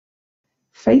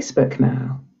Facebook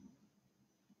now.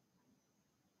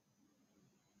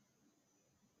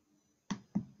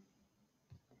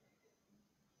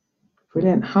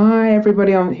 Brilliant. Hi,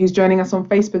 everybody who's joining us on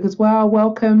Facebook as well.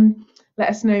 Welcome. Let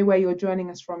us know where you're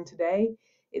joining us from today.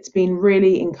 It's been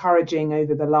really encouraging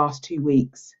over the last 2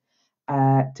 weeks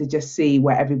to just see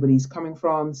where everybody's coming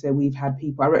from. So we've had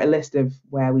people, I wrote a list of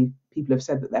where people have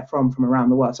said that they're from around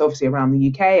the world. So obviously around the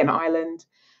UK and Ireland.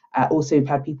 Also, we've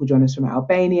had people join us from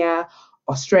Albania,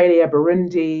 Australia,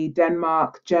 Burundi,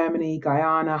 Denmark, Germany,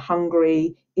 Guyana,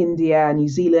 Hungary, India, New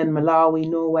Zealand, Malawi,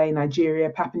 Norway, Nigeria,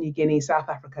 Papua New Guinea, South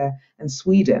Africa, and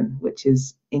Sweden, which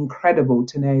is incredible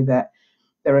to know that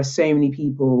there are so many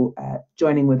people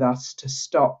joining with us to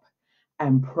stop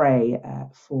and pray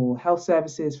for health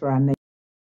services, for our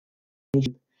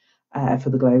nation, for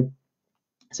the globe.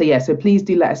 So please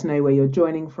do let us know where you're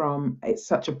joining from. It's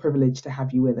such a privilege to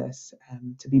have you with us,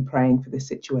 to be praying for this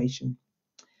situation.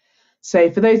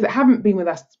 So for those that haven't been with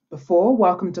us before,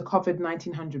 welcome to COVID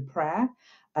 1900 Prayer,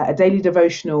 a daily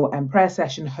devotional and prayer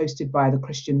session hosted by the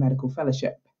Christian Medical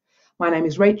Fellowship. My name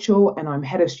is Rachel and I'm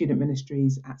Head of Student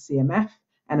Ministries at CMF,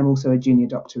 and I'm also a junior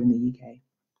doctor in the UK.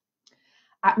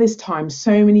 At this time,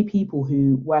 so many people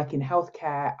who work in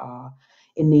healthcare are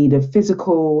in need of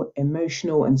physical,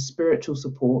 emotional, and spiritual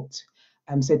support.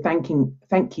 So thank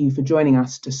you for joining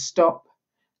us to stop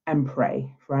and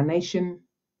pray for our nation,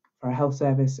 for our health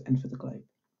service, and for the globe.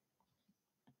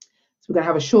 So we're going to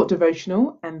have a short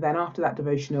devotional, and then after that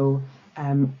devotional,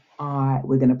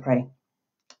 we're going to pray.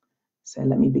 So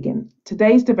let me begin.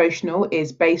 Today's devotional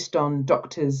is based on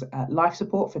Doctor's life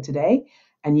support for today,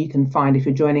 and you can find, if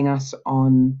you're joining us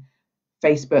on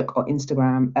Facebook or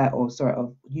Instagram, or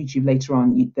YouTube later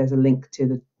on, there's a link to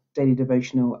the daily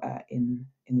devotional in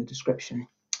the description.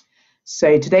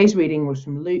 So today's reading was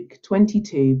from Luke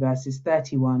 22, verses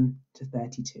 31 to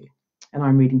 32, and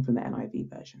I'm reading from the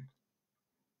NIV version.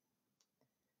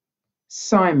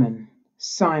 Simon,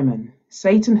 Simon,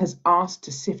 Satan has asked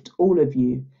to sift all of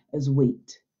you as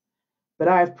wheat, but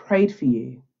I have prayed for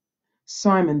you,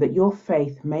 Simon, that your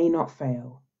faith may not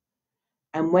fail.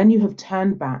 And when you have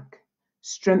turned back,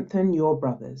 strengthen your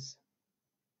brothers.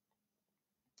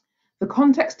 The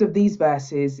context of these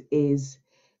verses is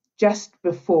just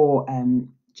before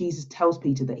Jesus tells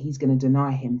Peter that he's going to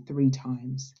deny him 3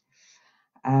 times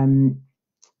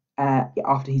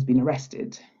after he's been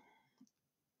arrested.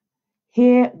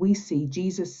 Here we see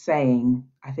Jesus saying,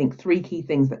 I think, 3 key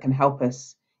things that can help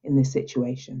us in this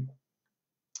situation.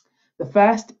 The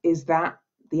first is that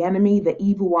the enemy, the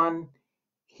evil one,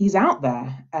 he's out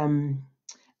there.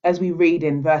 As we read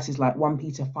in verses like 1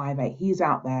 Peter 5:8, he's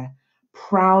out there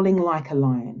prowling like a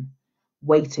lion,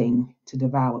 waiting to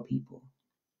devour people.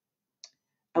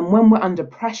 And when we're under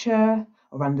pressure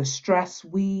or under stress,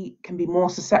 we can be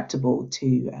more susceptible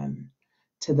to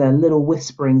the little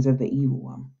whisperings of the evil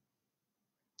one.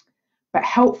 But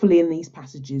helpfully in these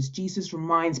passages, Jesus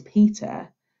reminds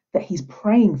Peter that he's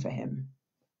praying for him.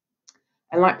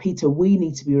 And like Peter, we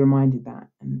need to be reminded that.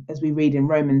 And as we read in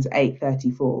Romans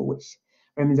 8:34, which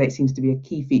Romans 8 seems to be a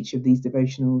key feature of these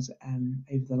devotionals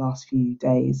over the last few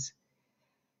days,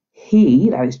 he,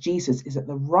 that is Jesus, is at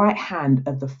the right hand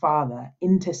of the Father,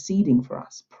 interceding for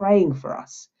us, praying for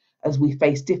us as we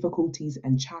face difficulties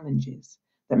and challenges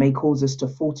that may cause us to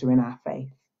falter in our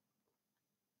faith.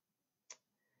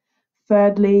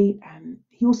 Thirdly,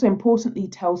 he also importantly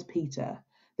tells Peter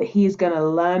that he is going to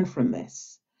learn from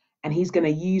this, and he's going to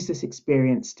use this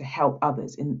experience to help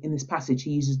others. In this passage,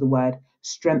 he uses the word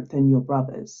strengthen your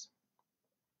brothers.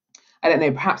 I don't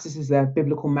know, perhaps this is a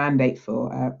biblical mandate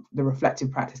for the reflective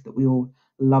practice that we all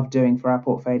love doing for our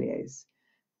portfolios.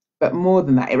 But more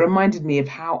than that, it reminded me of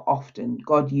how often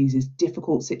God uses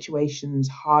difficult situations,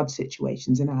 hard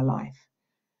situations in our life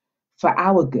for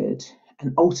our good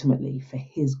and ultimately for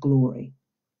his glory.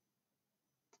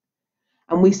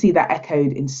 And we see that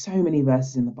echoed in so many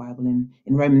verses in the Bible. In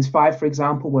Romans 5, for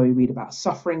example, where we read about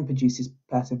suffering produces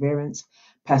perseverance,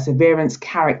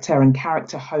 character, and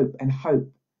character, hope, and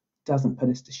hope doesn't put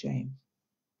us to shame.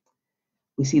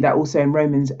 We see that also in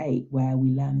Romans 8, where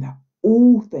we learn that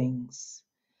all things,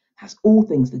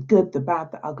 the good, the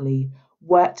bad, the ugly,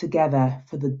 work together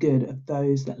for the good of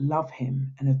those that love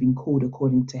him and have been called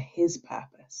according to his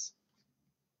purpose.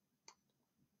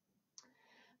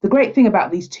 The great thing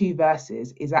about these 2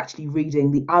 verses is actually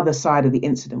reading the other side of the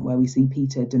incident, where we see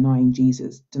Peter denying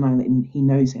Jesus, denying that he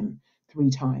knows him 3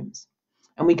 times.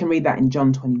 And we can read that in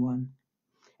John 21.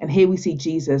 And here we see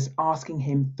Jesus asking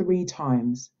him 3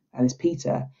 times, that is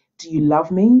Peter, do you love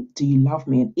me? Do you love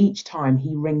me? And each time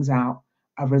he rings out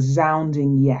a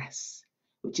resounding yes,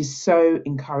 which is so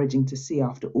encouraging to see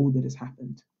after all that has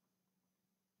happened.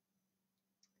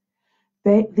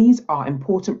 These are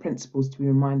important principles to be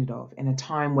reminded of in a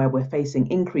time where we're facing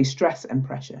increased stress and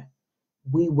pressure.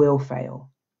 We will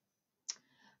fail.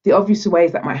 The obvious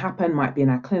ways that might happen might be in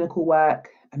our clinical work,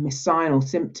 a missed sign or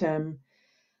symptom,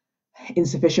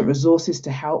 insufficient resources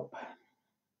to help.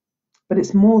 But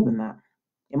it's more than that.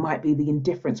 It might be the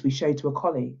indifference we show to a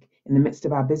colleague in the midst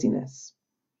of our busyness,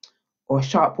 or a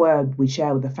sharp word we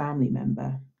share with a family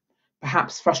member,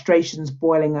 perhaps frustrations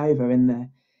boiling over in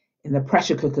the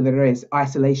pressure cooker that is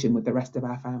isolation with the rest of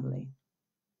our family.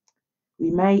 We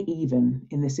may even,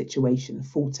 in this situation,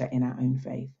 falter in our own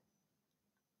faith.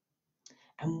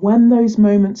 And when those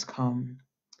moments come,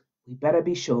 we better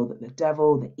be sure that the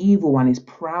devil, the evil one, is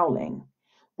prowling,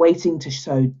 waiting to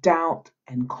sow doubt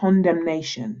and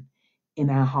condemnation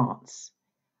in our hearts.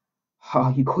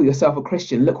 Oh, you call yourself a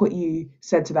Christian. Look what you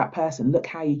said to that person. Look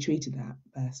how you treated that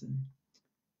person.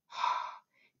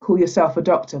 Call yourself a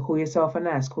doctor. Call yourself a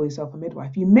nurse. Call yourself a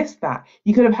midwife. You missed that.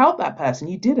 You could have helped that person.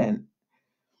 You didn't.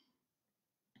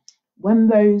 When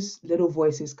those little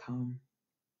voices come,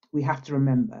 we have to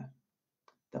remember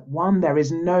that one, there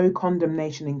is no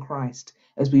condemnation in Christ,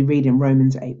 as we read in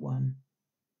Romans 8:1.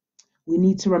 We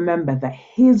need to remember that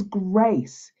his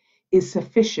grace is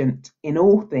sufficient in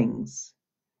all things,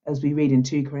 as we read in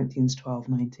 2 Corinthians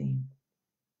 12:19.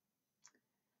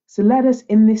 So let us,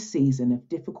 in this season of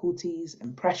difficulties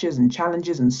and pressures and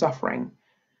challenges and suffering,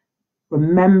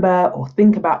 remember or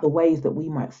think about the ways that we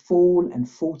might fall and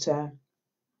falter.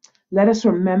 Let us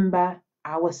remember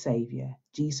our Saviour,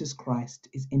 Jesus Christ,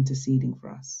 is interceding for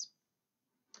us.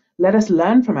 Let us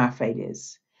learn from our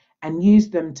failures and use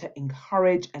them to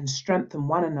encourage and strengthen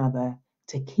one another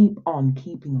to keep on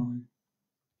keeping on.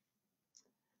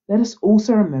 Let us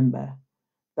also remember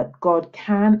that God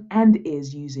can and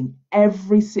is using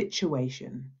every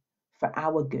situation for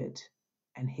our good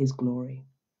and his glory.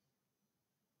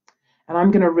 And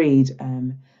I'm going to read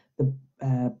the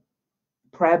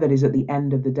prayer that is at the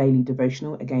end of the daily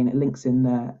devotional. Again, it links in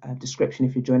the description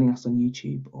if you're joining us on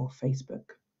YouTube or Facebook.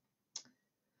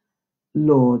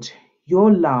 Lord,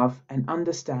 your love and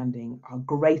understanding are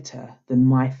greater than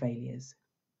my failures.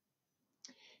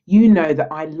 You know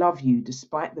that I love you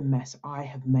despite the mess I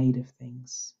have made of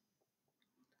things.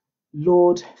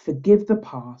 Lord, forgive the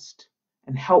past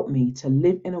and help me to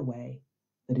live in a way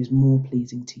that is more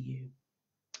pleasing to you.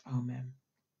 Amen.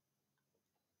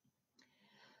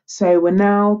 So we're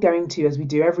now going to, as we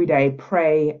do every day,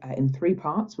 pray in 3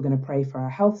 parts. We're going to pray for our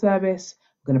health service,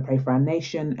 we're going to pray for our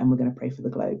nation, and we're going to pray for the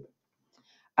globe.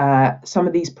 Some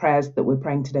of these prayers that we're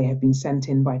praying today have been sent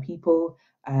in by people.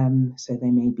 So they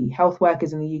may be health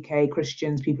workers in the UK,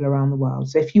 Christians, people around the world.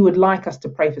 So if you would like us to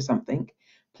pray for something,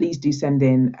 please do send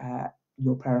in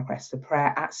your prayer requests to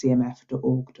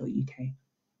prayer@cmf.org.uk.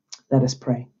 Let us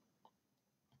pray.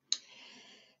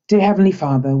 Dear Heavenly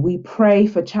Father, we pray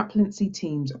for chaplaincy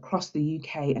teams across the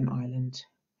UK and Ireland.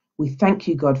 We thank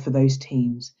you, God, for those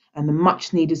teams and the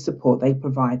much needed support they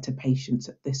provide to patients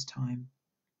at this time.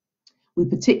 We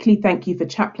particularly thank you for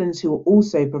chaplains who are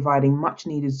also providing much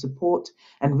needed support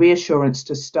and reassurance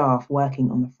to staff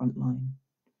working on the front line.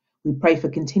 We pray for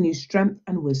continued strength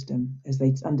and wisdom as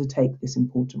they undertake this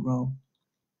important role.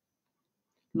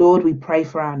 Lord, we pray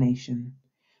for our nation.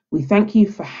 We thank you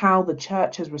for how the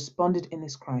church has responded in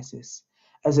this crisis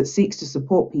as it seeks to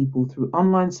support people through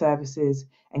online services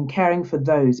and caring for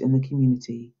those in the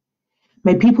community.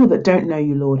 May people that don't know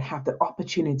you, Lord, have the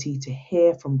opportunity to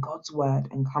hear from God's word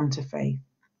and come to faith.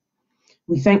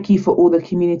 We thank you for all the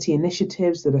community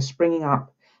initiatives that are springing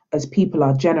up as people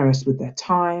are generous with their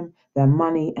time, their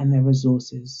money, and their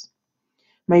resources.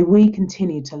 May we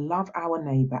continue to love our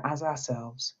neighbour as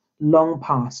ourselves long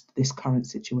past this current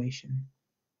situation.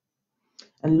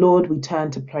 And Lord, we turn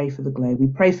to pray for the globe. We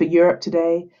pray for Europe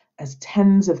today as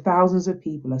tens of thousands of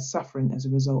people are suffering as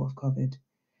a result of COVID.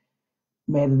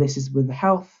 Whether this is with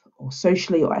health or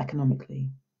socially or economically.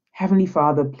 Heavenly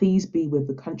Father, please be with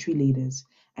the country leaders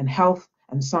and health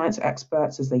and science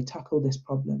experts as they tackle this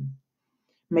problem.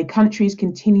 May countries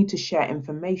continue to share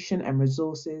information and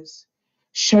resources.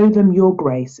 Show them your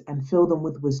grace and fill them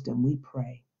with wisdom, we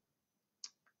pray.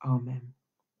 Amen.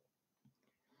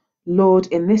 Lord,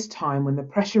 in this time when the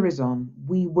pressure is on,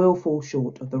 we will fall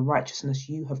short of the righteousness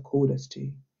you have called us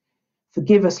to.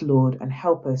 Forgive us, Lord, and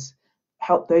help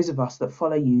those of us that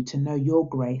follow you to know your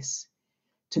grace,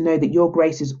 to know that your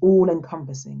grace is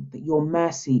all-encompassing, that your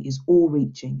mercy is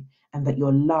all-reaching, and that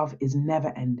your love is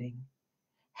never-ending.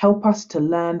 Help us to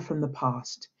learn from the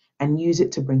past and use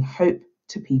it to bring hope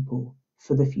to people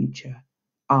for the future.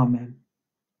 Amen.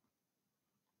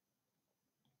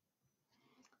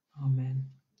 Amen.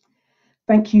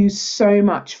 Thank you so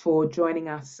much for joining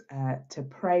us to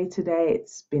pray today.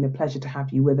 It's been a pleasure to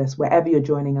have you with us wherever you're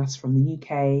joining us from the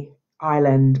UK,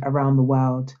 Ireland, around the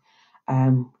world.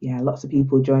 Lots of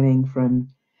people joining from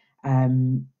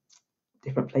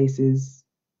different places.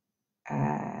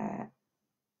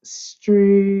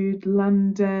 Strood,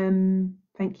 London.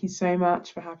 Thank you so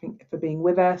much for being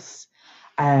with us.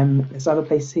 There's other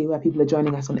places here where people are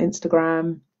joining us on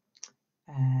Instagram.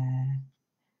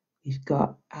 We've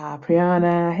got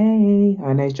Priyana, hey,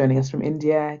 I know he's joining us from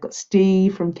India. Got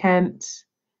Steve from Kent.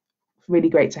 Really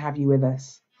great to have you with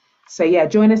us. So yeah,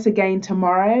 join us again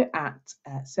tomorrow at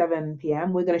 7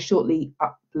 p.m. We're going to shortly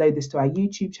upload this to our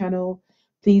YouTube channel.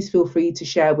 Please feel free to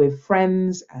share with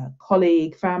friends,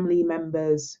 colleague, family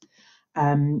members.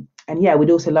 And yeah, we'd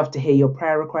also love to hear your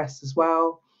prayer requests as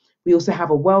well. We also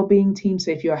have a wellbeing team. So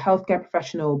if you're a healthcare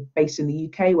professional based in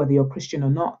the UK, whether you're Christian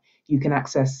or not, you can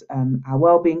access our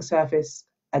wellbeing service.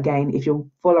 Again, if you're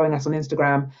following us on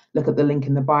Instagram, look at the link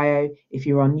in the bio. If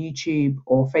you're on YouTube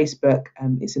or Facebook,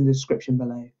 it's in the description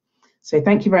below. So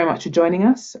thank you very much for joining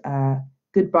us.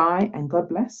 Goodbye and God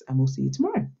bless, and we'll see you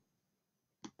tomorrow.